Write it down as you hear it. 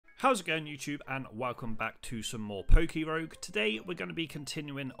How's it going, YouTube, and welcome back to some more PokeRogue. Today we're going to be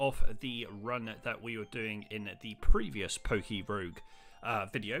continuing off the run that we were doing in the previous PokeRogue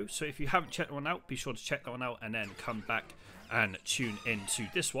video. So if you haven't checked that one out, be sure to check that one out and then come back and tune into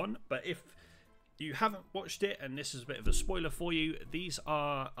this one. But if you haven't watched it, and this is a bit of a spoiler for you, these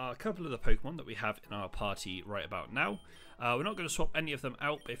are a couple of the Pokemon that we have in our party right about now. We're not going to swap any of them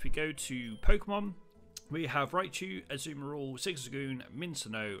out, but if we go to Pokemon, we have Raichu, Azumarill, Zigzagoon,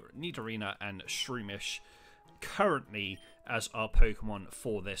 Mincemeou, Nidorina, and Shroomish currently as our Pokemon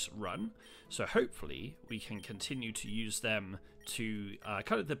for this run. So hopefully we can continue to use them to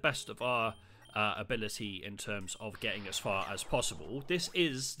kind of the best of our ability in terms of getting as far as possible. This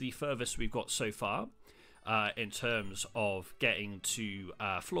is the furthest we've got so far in terms of getting to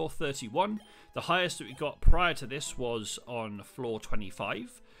floor 31. The highest that we got prior to this was on floor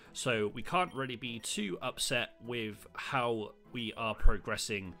 25. So we can't really be too upset with how we are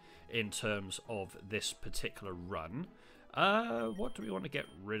progressing in terms of this particular run. What do we want to get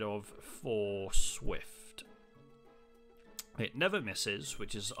rid of for Swift? It never misses,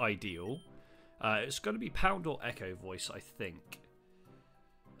 which is ideal. It's going to be Pound or Echo Voice, I think.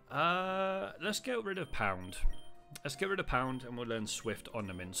 Let's get rid of Pound. Let's get rid of Pound and we'll learn Swift on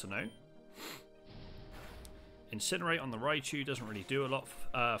the Mincemeou. Incinerate on the Raichu doesn't really do a lot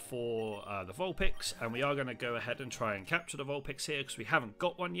for the Vulpix, and we are going to go ahead and try and capture the Vulpix here because we haven't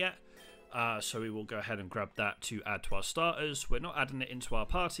got one yet. So we will go ahead and grab that to add to our starters. We're not adding it into our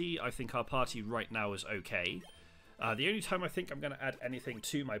party. I think our party right now is okay. The only time I think I'm going to add anything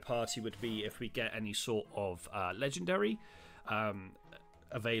to my party would be if we get any sort of legendary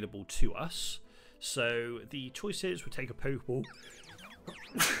available to us. So the choice is we'll take a Pokeball.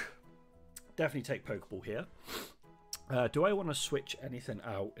 Definitely take Pokeball here. Do I want to switch anything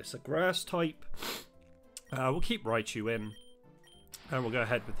out? It's a grass type. We'll keep Raichu in. And we'll go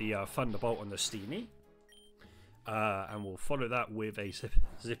ahead with the Thunderbolt on the Steenie. And we'll follow that with a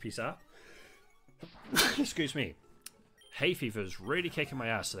Zippy Zap. Excuse me. Hay Fever's really kicking my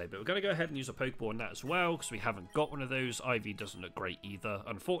ass today, but we're going to go ahead and use a Pokeball on that as well, because we haven't got one of those. Ivy doesn't look great either,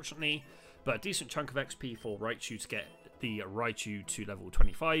 unfortunately. But a decent chunk of XP for Raichu to get the Raichu to level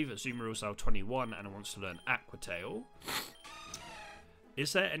 25. Azumarill's level 21 and it wants to learn Aqua Tail.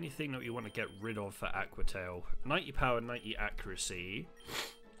 Is there anything that you want to get rid of for Aqua Tail? 90 power, 90 accuracy.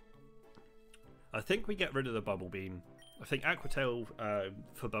 I think we get rid of the Bubble Beam. I think Aqua Tail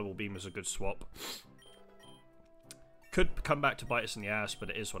for Bubble Beam is a good swap. Could come back to bite us in the ass,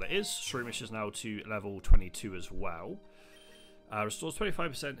 but it is what it is. Shroomish is now to level 22 as well. Restores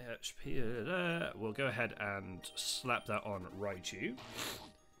 25% HP. We'll go ahead and slap that on Raichu.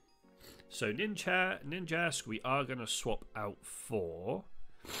 So Ninjask we are going to swap out for.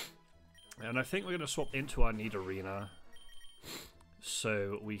 And I think we're going to swap into our Nidorina.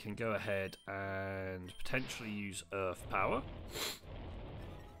 So we can go ahead and potentially use Earth Power.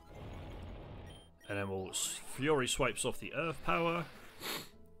 And then we'll Fury Swipes off the Earth Power.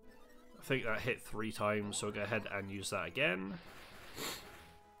 I think that hit 3 times, so we'll go ahead and use that again.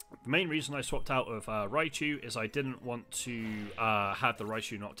 The main reason I swapped out of Raichu is I didn't want to have the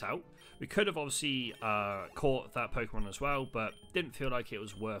Raichu knocked out. We could have obviously caught that Pokemon as well, but didn't feel like it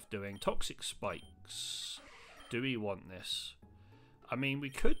was worth doing. Toxic Spikes. Do we want this? I mean, we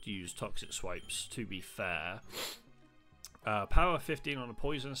could use Toxic Swipes, to be fair. Power 15 on a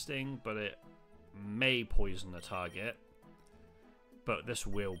Poison Sting, but it may poison the target. But this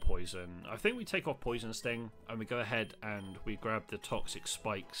will poison. I think we take off Poison Sting and we go ahead and we grab the Toxic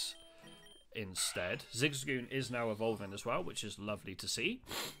Spikes instead. Zigzagoon is now evolving as well, which is lovely to see.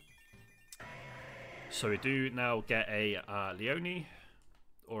 So we do now get a Leone,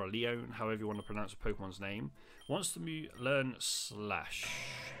 or a Leone, however you want to pronounce a Pokemon's name. Wants to learn Slash.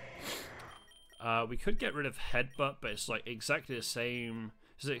 We could get rid of Headbutt, but it's like exactly the same.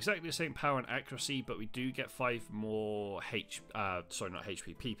 It's exactly the same power and accuracy, but we do get 5 more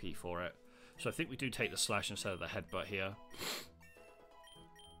PP for it. So I think we do take the Slash instead of the Headbutt here.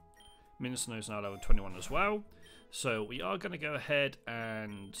 Mincemeou's now level 21 as well. So we are going to go ahead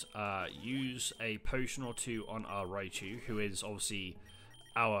and use a potion or 2 on our Raichu, who is obviously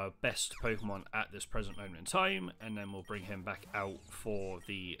our best Pokemon at this present moment in time. And then we'll bring him back out for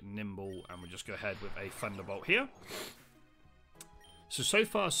the Nimble, and we'll just go ahead with a Thunderbolt here. So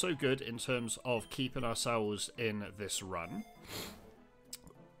far, so good in terms of keeping ourselves in this run.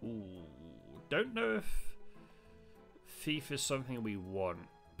 Ooh, don't know if Thief is something we want.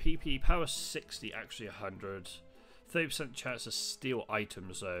 PP, power 60, actually 100. 30% chance to steal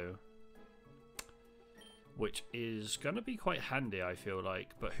items, though. Which is going to be quite handy, I feel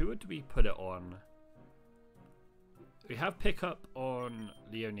like. But who would we put it on? We have pickup on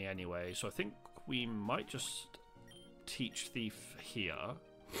Leonie anyway, so I think we might just teach Thief here.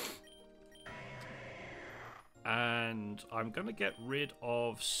 And I'm going to get rid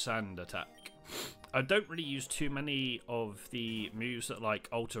of Sand Attack. I don't really use too many of the moves that like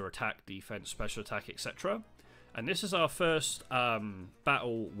alter attack, defense, special attack, etc. And this is our first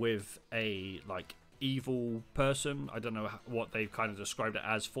battle with a like evil person. I don't know what they've kind of described it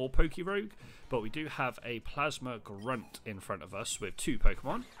as for PokeRogue, but we do have a Plasma Grunt in front of us with 2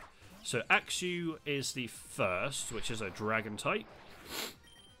 Pokemon. So Axew is the first, which is a Dragon type.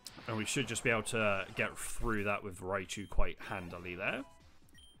 And we should just be able to get through that with Raichu quite handily there.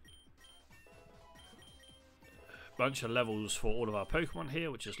 Bunch of levels for all of our Pokemon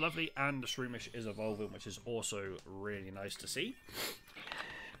here, which is lovely. And the Shroomish is evolving, which is also really nice to see.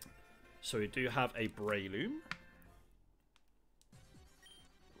 So we do have a Breloom.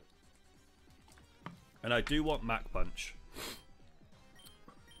 And I do want Mach Punch.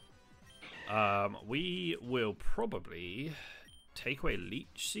 We will probably take away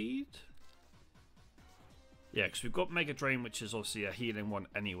Leech Seed. Yeah, because we've got Mega Drain, which is obviously a healing one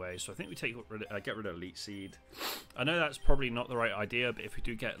anyway. So I think we get rid of Leech Seed. I know that's probably not the right idea, but if we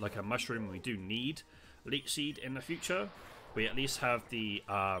do get like a Mushroom, we do need Leech Seed in the future. We at least have the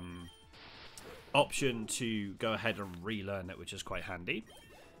option to go ahead and relearn it, which is quite handy.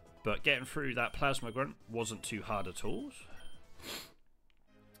 But getting through that Plasma Grunt wasn't too hard at all.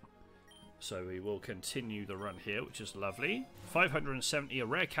 So we will continue the run here, which is lovely. 570, a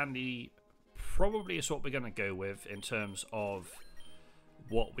rare candy, probably is what we're going to go with in terms of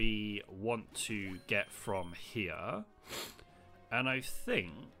what we want to get from here. And I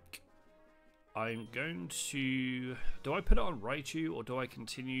think I'm going to... Do I put it on Raichu or do I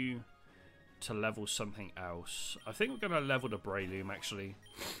continue to level something else? I think we're going to level the Breloom actually,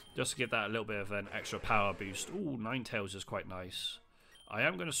 just to give that a little bit of an extra power boost. Ooh, Ninetales is quite nice. I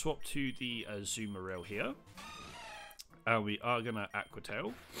am going to swap to the Azumarill here. And we are going to Aqua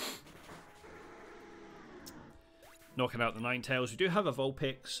Tail. Knocking out the Ninetales. We do have a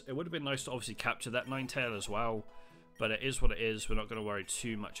Vulpix. It would have been nice to obviously capture that Ninetale as well. But it is what it is. We're not going to worry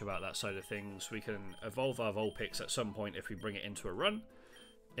too much about that side of things. We can evolve our Vulpix at some point if we bring it into a run,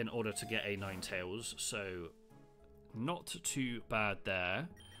 in order to get a Ninetales. So, not too bad there.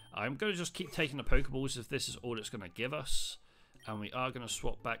 I'm going to just keep taking the Pokeballs if this is all it's going to give us. And we are going to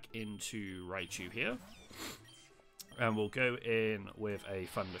swap back into Raichu here. And we'll go in with a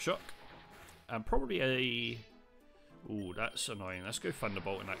Thundershock. And probably a... Ooh, that's annoying. Let's go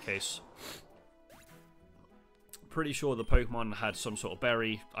Thunderbolt in that case. Pretty sure the Pokemon had some sort of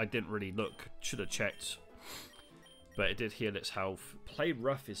berry. I didn't really look. Should have checked. But it did heal its health. Play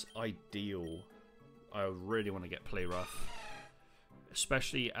Rough is ideal. I really want to get Play Rough.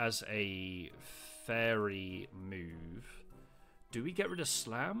 Especially as a fairy move. Do we get rid of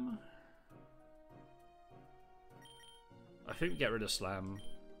Slam? I think we get rid of Slam.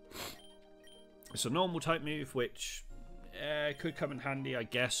 It's a normal type move, which could come in handy, I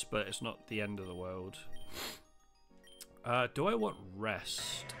guess, but it's not the end of the world. Do I want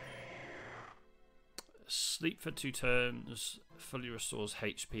Rest? Sleep for 2 turns, fully restores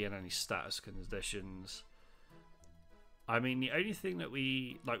HP and any status conditions. I mean, the only thing that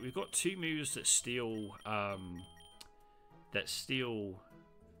we've got 2 moves that steal,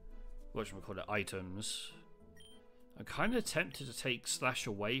 whatchamacallit, items. I'm kind of tempted to take Slash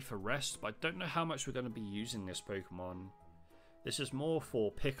away for Rest, but I don't know how much we're going to be using this Pokemon. This is more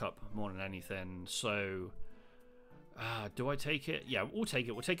for pickup more than anything, so... do I take it? Yeah, we'll take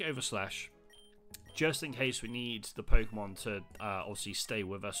it. We'll take it over Slash. Just in case we need the Pokemon to obviously stay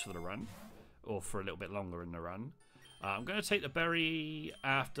with us for the run. Or for a little bit longer in the run. I'm going to take the berry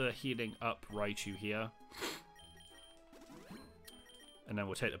after healing up Raichu here. And then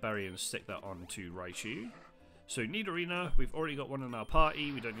we'll take the berry and stick that on to Raichu. So Nidorina, we've already got one in our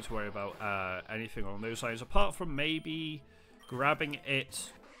party. We don't need to worry about anything along those lines. Apart from maybe grabbing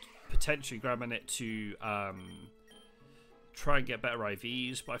it, potentially grabbing it to try and get better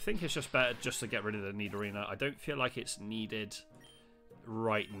IVs. But I think it's just better just to get rid of the Nidorina. I don't feel like it's needed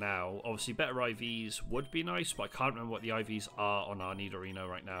right now. Obviously better IVs would be nice, but I can't remember what the IVs are on our Nidorino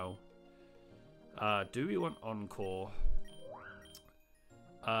right now. Do we want Encore?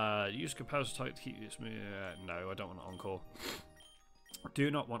 Use comparison type to keep this. No, I don't want Encore. Do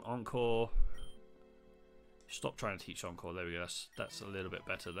not want Encore. Stop trying to teach Encore. There we go. That's a little bit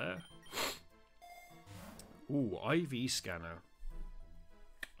better there. Ooh, IV scanner.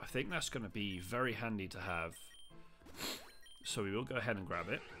 I think that's going to be very handy to have. So we will go ahead and grab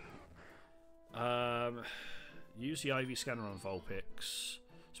it. Use the IV scanner on Vulpix.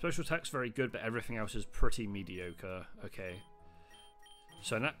 Special attack's very good, but everything else is pretty mediocre. Okay.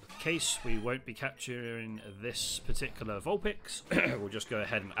 So in that case, we won't be capturing this particular Vulpix. We'll just go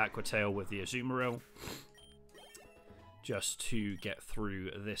ahead and Aqua Tail with the Azumarill, just to get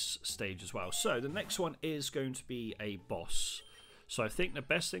through this stage as well. So the next one is going to be a boss. So I think the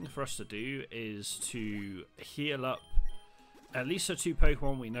best thing for us to do is to heal up at least the 2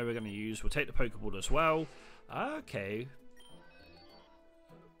 Pokemon we know we're going to use. We'll take the Pokeball as well. Okay.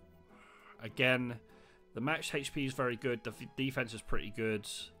 Again, the max HP is very good. The defense is pretty good.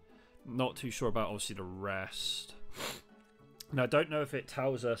 Not too sure about obviously the rest. Now I don't know if it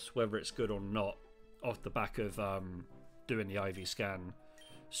tells us whether it's good or not off the back of doing the IV scan.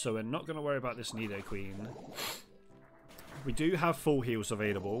 So we're not going to worry about this Nidoqueen. We do have full heals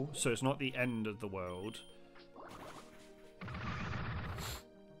available, so it's not the end of the world.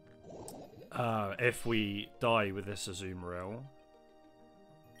 If we die with this Azumarill.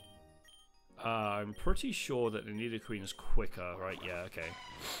 I'm pretty sure that the Nidoqueen is quicker, right? Yeah, okay.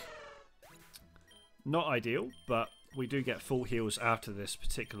 Not ideal, but we do get full heals after this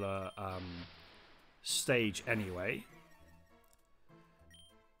particular stage anyway.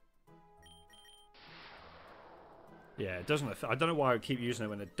 Yeah, it doesn't affect. I don't know why I keep using it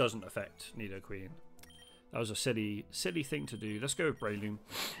when it doesn't affect Nidoqueen. That was a silly thing to do. Let's go with Breloom.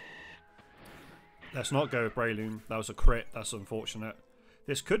 Let's not go with Breloom. That was a crit. That's unfortunate.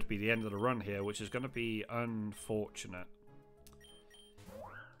 This could be the end of the run here, which is going to be unfortunate.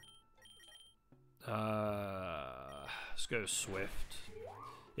 Let's go Swift.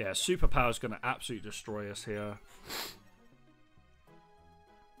 Yeah, Superpower is going to absolutely destroy us here.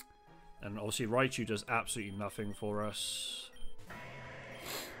 And obviously Raichu does absolutely nothing for us.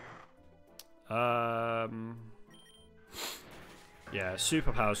 Yeah,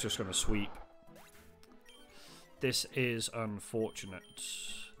 Superpower is just going to sweep. This is unfortunate.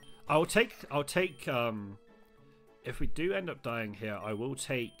 I'll take if we do end up dying here, I will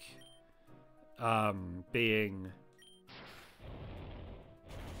take being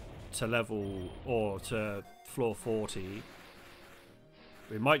to level or to floor 40.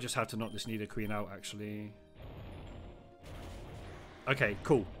 We might just have to knock this Nidoqueen out actually. Okay,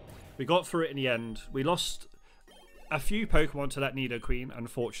 cool. We got through it in the end. We lost a few Pokemon to that Nidoqueen,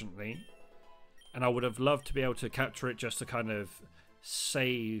 unfortunately. And I would have loved to be able to capture it just to kind of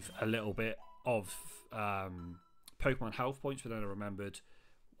save a little bit of Pokemon health points. But then I remembered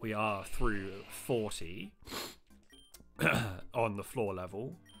we are through 40 on the floor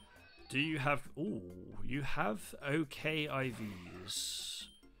level. Do you have... Ooh, you have okay IVs.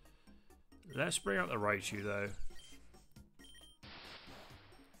 Let's bring out the Raichu though.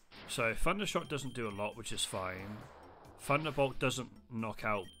 So Thundershot doesn't do a lot, which is fine. Thunderbolt doesn't knock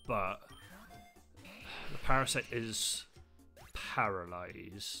out, but... the Parasect is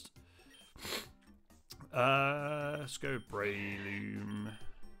paralyzed. Let's go Breloom.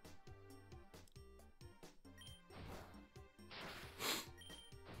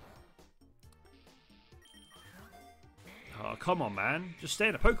 Oh, come on, man. Just stay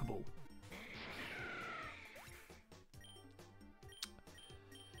in a Pokeball.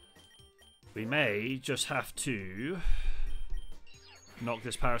 We may just have to knock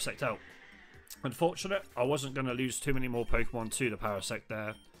this Parasect out. Unfortunate, I wasn't going to lose too many more Pokemon to the Parasect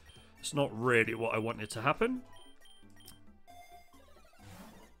there. It's not really what I wanted to happen.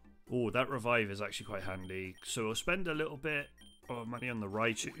 Oh, that Revive is actually quite handy. So we'll spend a little bit of money on the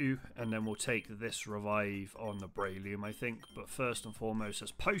Raichu, and then we'll take this Revive on the Breloom, I think. But first and foremost,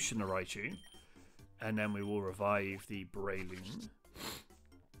 let's Potion the Raichu, and then we will revive the Breloom.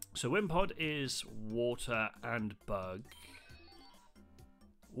 So Wimpod is Water and Bug.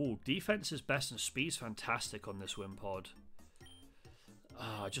 Ooh, defense is best and speed's fantastic on this Wimpod.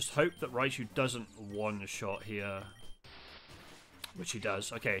 I just hope that Raichu doesn't one-shot here. Which he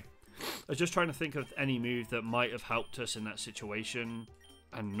does. Okay. I was just trying to think of any move that might have helped us in that situation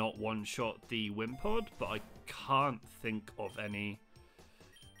and not one-shot the Wimpod, but I can't think of any.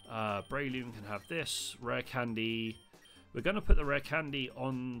 Breloom can have this. Rare Candy. We're going to put the Rare Candy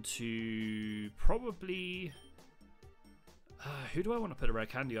onto probably... who do I want to put a Rare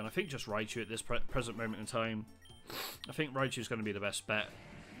Candy on? I think just Raichu at this present moment in time. I think Raichu is going to be the best bet.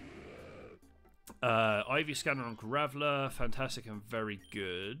 Ivy Scanner on Graveler. Fantastic and very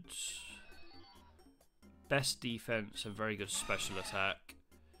good. Best defense and very good special attack.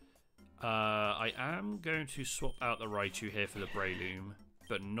 I am going to swap out the Raichu here for the Breloom,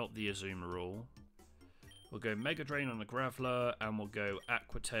 but not the Azumarill. We'll go Mega Drain on the Graveler, and we'll go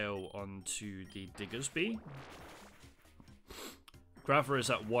Aqua Tail onto the Diggersby. Graveler is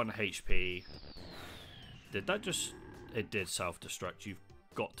at 1 HP. Did that just... It did self-destruct. You've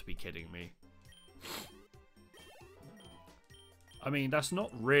got to be kidding me. I mean, that's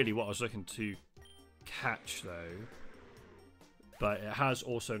not really what I was looking to catch, though. But it has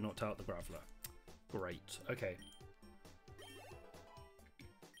also knocked out the Graveler. Great. Okay.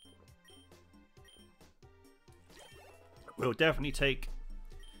 We'll definitely take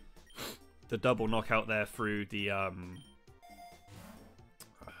the double knockout there through the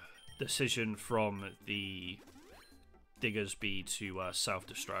decision from the Diggersby to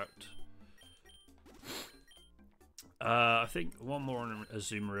self-destruct. I think one more on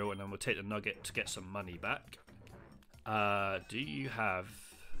Azumarill, and then we'll take the Nugget to get some money back. Do you have...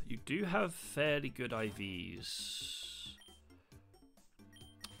 You do have fairly good IVs.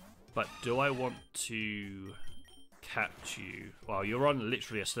 But do I want to catch you? Well, you're on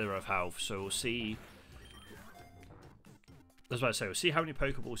literally a sliver of health, so we'll see... That's what I say, we'll see how many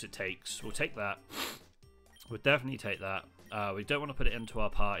Pokeballs it takes. We'll take that. We'll definitely take that. We don't want to put it into our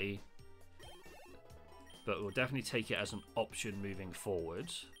party. But we'll definitely take it as an option moving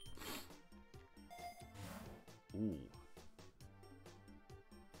forward. Ooh.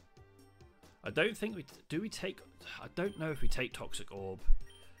 I don't think we... Do we take... I don't know if we take Toxic Orb.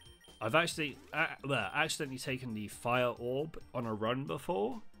 I've actually accidentally taken the Fire Orb on a run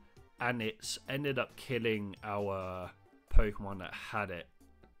before. And it's ended up killing our Pokemon that had it.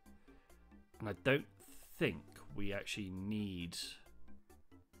 And I don't think we actually need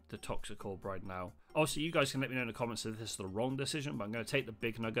the Toxic Orb right now. Obviously, you guys can let me know in the comments if this is the wrong decision, but I'm going to take the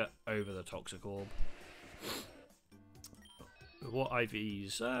Big Nugget over the Toxic Orb. What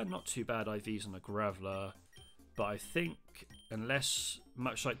IVs? Not too bad IVs on the Graveler, but I think unless,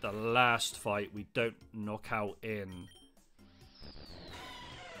 much like the last fight, we don't knock out in...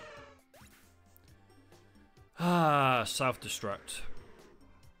 self-destruct.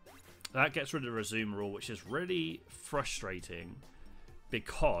 That gets rid of Azumarill, which is really frustrating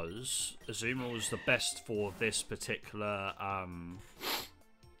because Azumarill is the best for this particular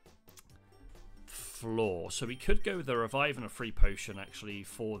floor. So we could go with a Revive and a Free Potion actually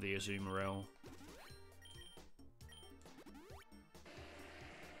for the Azumarill.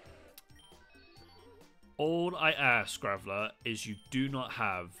 All I ask, Graveler, is you do not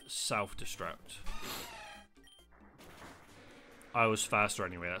have self-destruct. I was faster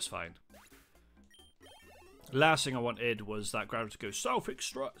anyway, that's fine. Last thing I wanted was that Graveler to go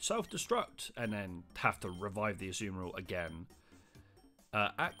self-destruct and then have to revive the Azumarill again.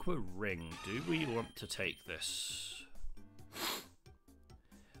 Aqua Ring, do we want to take this?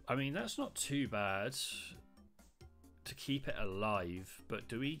 I mean, that's not too bad to keep it alive, but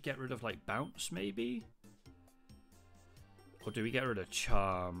do we get rid of like Bounce maybe? Or do we get rid of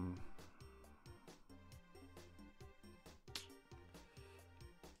Charm?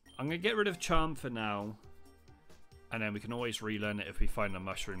 I'm going to get rid of Charm for now. And then we can always relearn it if we find a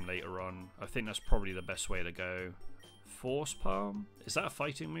Mushroom later on. I think that's probably the best way to go. Force Palm? Is that a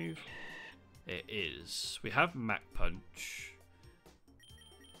fighting move? It is. We have Mach Punch.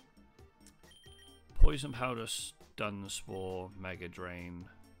 Poison Powder, Stun Spore, Mega Drain.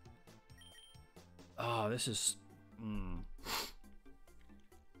 Oh, this is...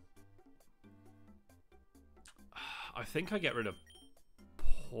 I think I get rid of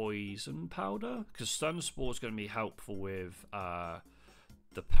Poison Powder, because Stun Spore is going to be helpful with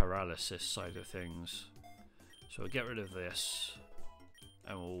the paralysis side of things. So we'll get rid of this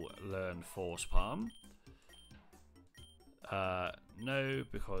and we'll learn Force Palm. No,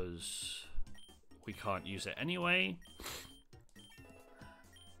 because we can't use it anyway.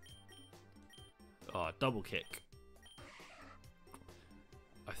 Double Kick.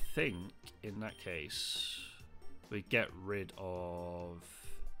 I think in that case we get rid of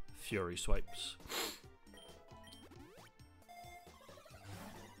Fury Swipes.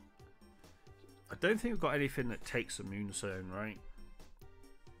 I don't think we've got anything that takes a Moonstone, right?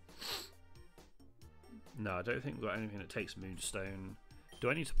 No, I don't think we've got anything that takes Moonstone. Do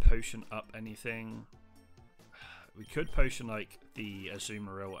I need to potion up anything? We could potion like the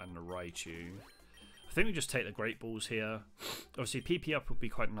Azumarill and the Raichu. I think we just take the Great Balls here. Obviously PP up would be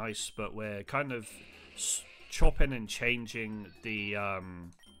quite nice, but we're kind of chopping and changing the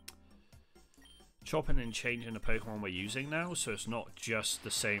Pokemon we're using now, so it's not just the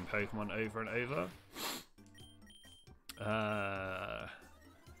same Pokemon over and over. I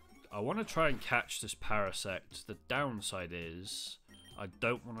want to try and catch this Parasect. The downside is I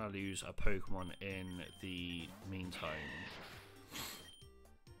don't want to lose a Pokemon in the meantime.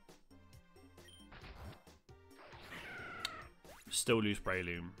 Still lose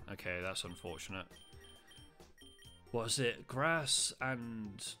Breloom. Okay, that's unfortunate. What is it? Grass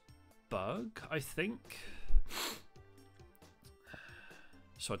and Bug, I think.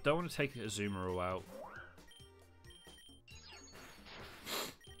 So I don't want to take Azumarill out.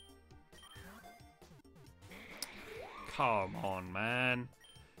 Come on, man.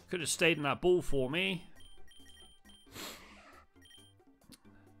 Could have stayed in that ball for me.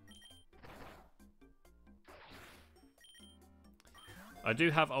 I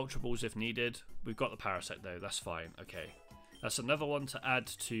do have Ultra Balls if needed. We've got the Parasect though, that's fine. Okay. That's another one to add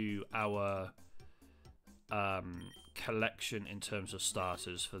to our collection in terms of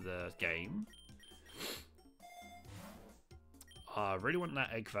starters for the game. I really want that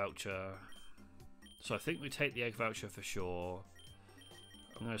egg voucher. So I think we take the egg voucher for sure.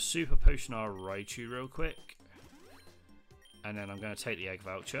 I'm going to Super Potion our Raichu real quick. And then I'm going to take the egg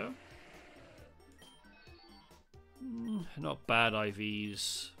voucher. Not bad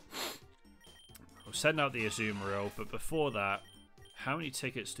IVs. We'll send out the Azumarill, but before that, how many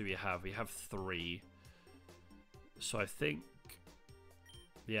tickets do we have? We have 3. So I think,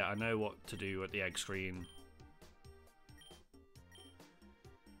 yeah, I know what to do at the egg screen.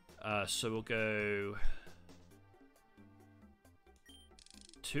 So we'll go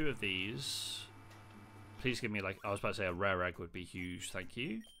 2 of these. Please give me, like, I was about to say a rare egg would be huge, thank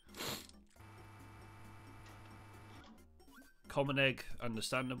you. Common egg,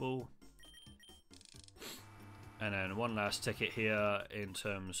 understandable. And then one last ticket here in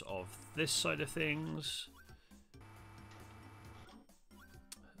terms of this side of things.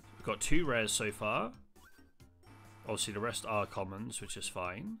 We've got 2 rares so far. Obviously the rest are commons, which is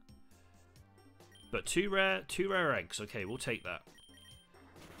fine. But 2 rare eggs. Okay, we'll take that.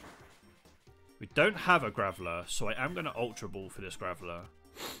 We don't have a Graveler, so I am going to Ultra Ball for this Graveler.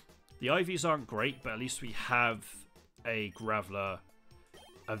 The IVs aren't great, but at least we have a Graveler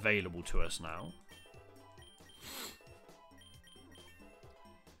available to us now.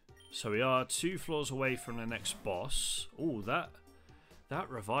 So we are 2 floors away from the next boss. Oh, that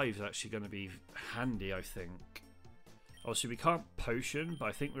revive is actually going to be handy, I think. Obviously, we can't potion, but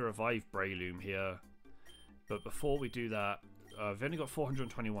I think we revive Breloom here. But before we do that, I've only got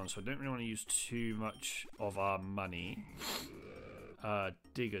 421, so I don't really want to use too much of our money.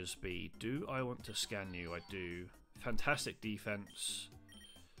 Diggersby. Do I want to scan you? I do. Fantastic defense.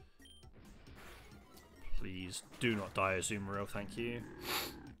 Please do not die, Azumarill, thank you.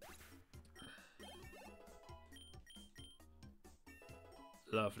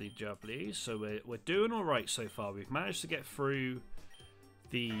 Lovely jubbly. So we're doing alright so far. We've managed to get through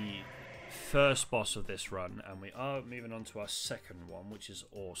the first boss of this run, and we are moving on to our second one, which is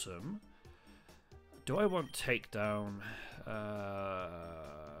awesome. Do I want takedown?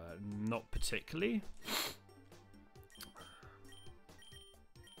 Not particularly.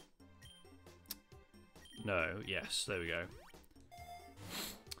 No, yes, there we go.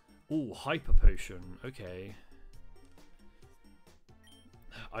 Ooh, Hyper Potion, okay.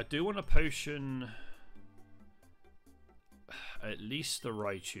 I do want a potion at least the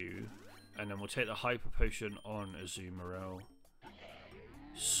Raichu, and then we'll take the Hyper Potion on Azumarill.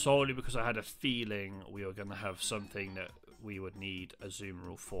 Solely because I had a feeling we were going to have something that we would need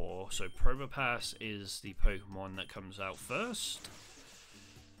Azumarill for. So Probopass is the Pokemon that comes out first.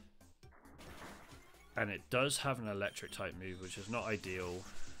 And it does have an electric type move, which is not ideal.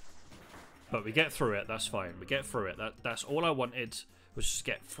 But we get through it, that's fine. We get through it. That's all I wanted, was just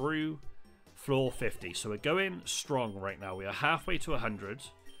get through floor 50. So we're going strong right now. We are halfway to 100.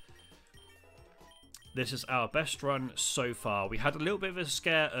 This is our best run so far. We had a little bit of a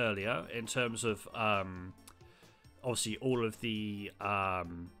scare earlier in terms of obviously all of the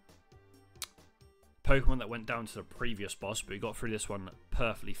Pokemon that went down to the previous boss, but we got through this one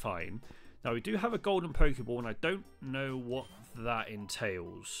perfectly fine. Now we do have a golden Pokeball, and I don't know what that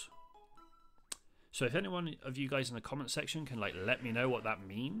entails. So if anyone of you guys in the comment section can let me know what that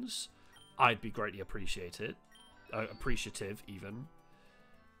means, I'd be greatly appreciative even.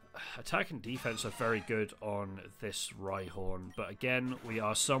 Attack and defense are very good on this Rhyhorn, but again, we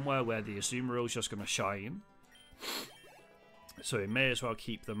are somewhere where the Azumarill is just going to shine. So we may as well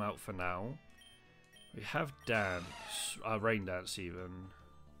keep them out for now. We have Dance, Rain Dance even.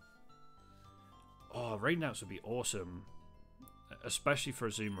 Oh, Rain Dance would be awesome, especially for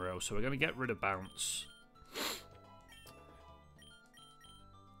Azumarill. So we're going to get rid of Bounce.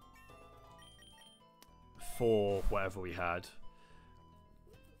 For whatever we had.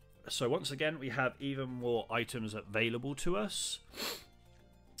 So once again, we have even more items available to us.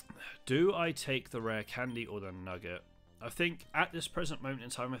 Do I take the rare candy or the nugget? I think at this present moment in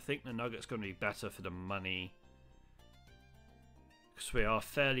time, I think the nugget's going to be better for the money. Because we are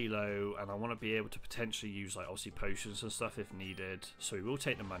fairly low, and I want to be able to potentially use obviously potions and stuff if needed. So we will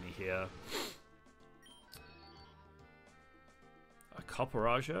take the money here. A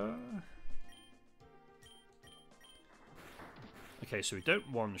Copperaja. Okay, so we don't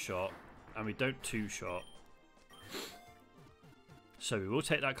one-shot, and we don't two-shot. So we will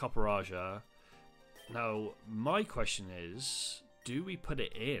take that Copperaja. Now, my question is, do we put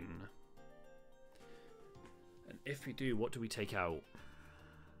it in? And if we do, what do we take out?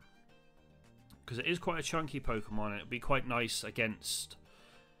 Because it is quite a chunky Pokemon, and it would be quite nice against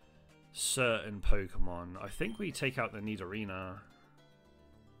certain Pokemon. I think we take out the Nidorina.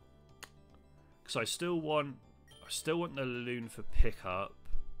 Because I still want the Loon for pickup.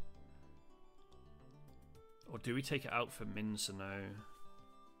 Or do we take it out for Mincemeou?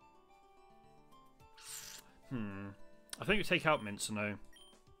 I think we take out Mincemeou.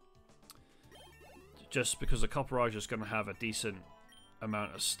 Just because the Copperaja is going to have a decent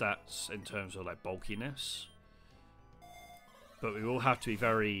amount of stats in terms of like bulkiness. But we will have to be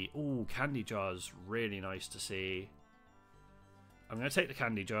very... Ooh, Candy Jar's really nice to see. I'm going to take the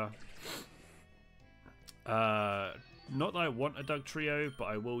Candy Jar. Not that I want a Dugtrio, but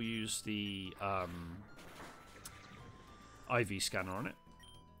I will use the IV scanner on it.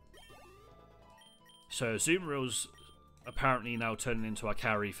 So Azumarill's apparently now turning into our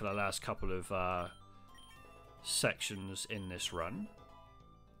carry for the last couple of sections in this run.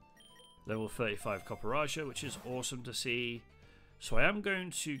 Level 35 Copperaja, which is awesome to see. So I am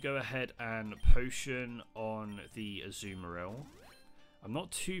going to go ahead and potion on the Azumarill. I'm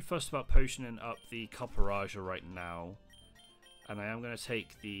not too fussed about potioning up the Copperaja right now. And I am going to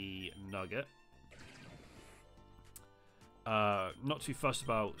take the Nugget. Not too fussed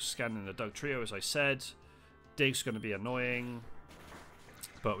about scanning the Dugtrio, as I said. Dig's going to be annoying.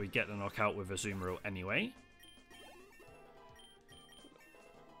 But we get the knockout with Azumarill anyway.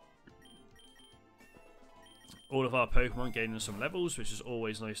 All of our Pokemon gaining some levels, which is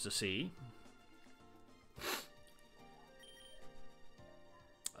always nice to see.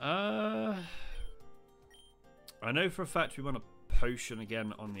 I know for a fact we want to potion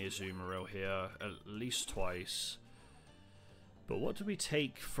again on the Azumarill here, at least twice. But what do we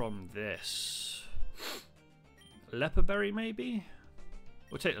take from this? Leopard Berry, maybe?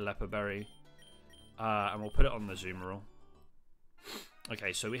 We'll take the Leopard Berry. And we'll put it on the Azumarill.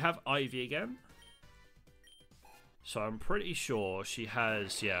 Okay, so we have Ivy again. So I'm pretty sure she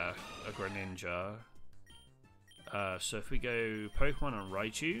has, yeah, a Greninja. So if we go Pokemon and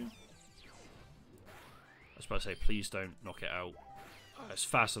Raichu. I was about to say, please don't knock it out. It's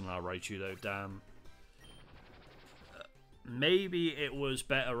faster than our Raichu though, damn. Maybe it was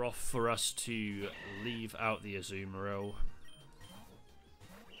better off for us to leave out the Azumarill.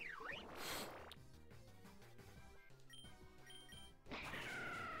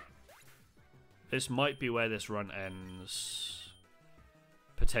 This might be where this run ends.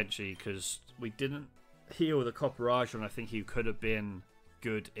 Potentially, because we didn't heal the Copperaja, and I think he could have been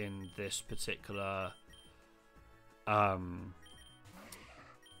good in this particular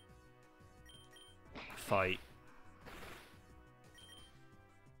fight.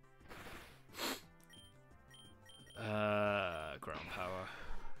 Ground power.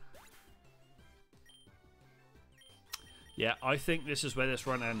 Yeah, I think this is where this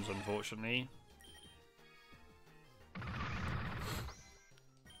run ends, unfortunately.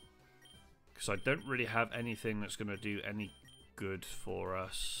 Because I don't really have anything that's going to do any good for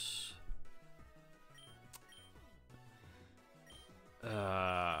us.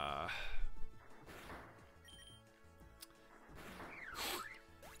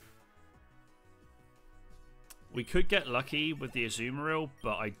 We could get lucky with the Azumarill,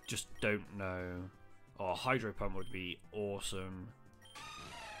 but I just don't know. Oh, Hydro Pump would be awesome.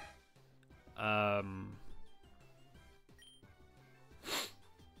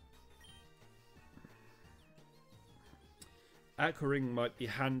 Aqua Ring might be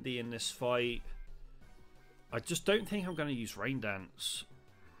handy in this fight. I just don't think I'm going to use Rain Dance.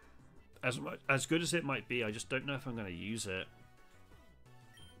 As good as it might be, I just don't know if I'm going to use it.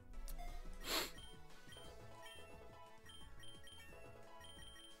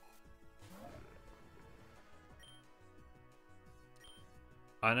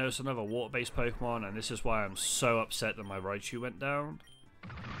 I know it's another water-based Pokemon, and this is why I'm so upset that my Raichu went down.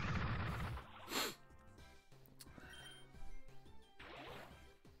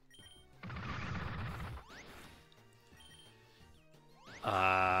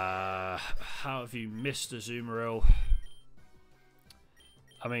 How have you missed Azumarill?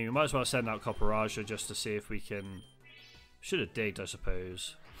 I mean, we might as well send out Copperaja just to see if we can... Should have digged, I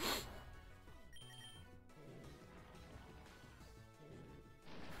suppose.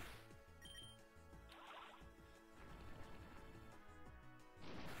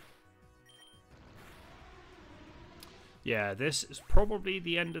 Yeah, this is probably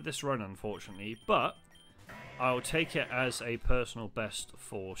the end of this run, unfortunately, but I'll take it as a personal best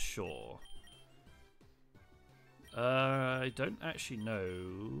for sure. I don't actually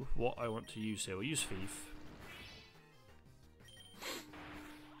know what I want to use here. We'll use Thief.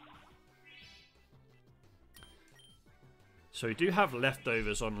 So we do have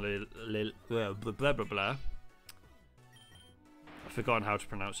leftovers on blah blah blah. I've forgotten how to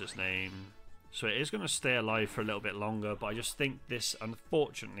pronounce its name. So it is going to stay alive for a little bit longer, but I just think this,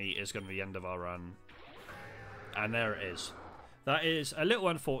 unfortunately, is going to be the end of our run. And there it is. That is a little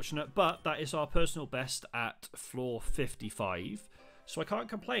unfortunate, but that is our personal best at floor 55. So I can't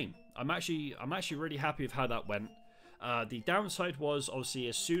complain. I'm actually really happy with how that went. The downside was, obviously,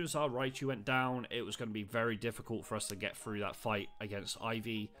 as soon as our Raichu went down, it was going to be very difficult for us to get through that fight against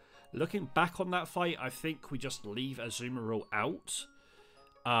Ivy. Looking back on that fight, I think we just leave Azumarill out.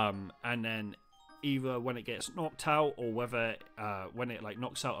 And then either when it gets knocked out, or whether when it like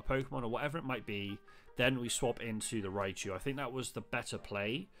knocks out a Pokemon or whatever it might be, then we swap into the Raichu. I think that was the better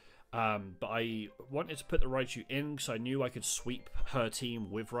play. But I wanted to put the Raichu in because I knew I could sweep her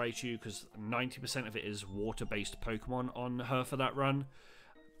team with Raichu, because 90% of it is water-based Pokemon on her for that run.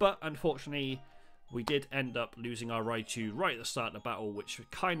 But unfortunately, we did end up losing our Raichu right at the start of the battle, which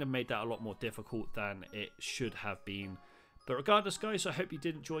kind of made that a lot more difficult than it should have been. But regardless, guys, I hope you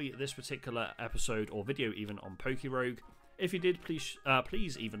did enjoy this particular episode or video even on PokeRogue. If you did, please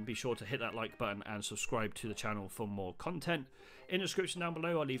even be sure to hit that like button and subscribe to the channel for more content. In the description down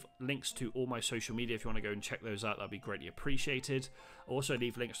below, I'll leave links to all my social media if you want to go and check those out. That'd be greatly appreciated. I'll also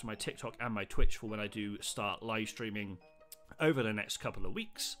leave links to my TikTok and my Twitch for when I do start live streaming over the next couple of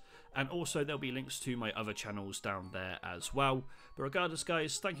weeks. And also there'll be links to my other channels down there as well. But regardless,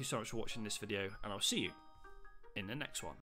 guys, thank you so much for watching this video, and I'll see you in the next one.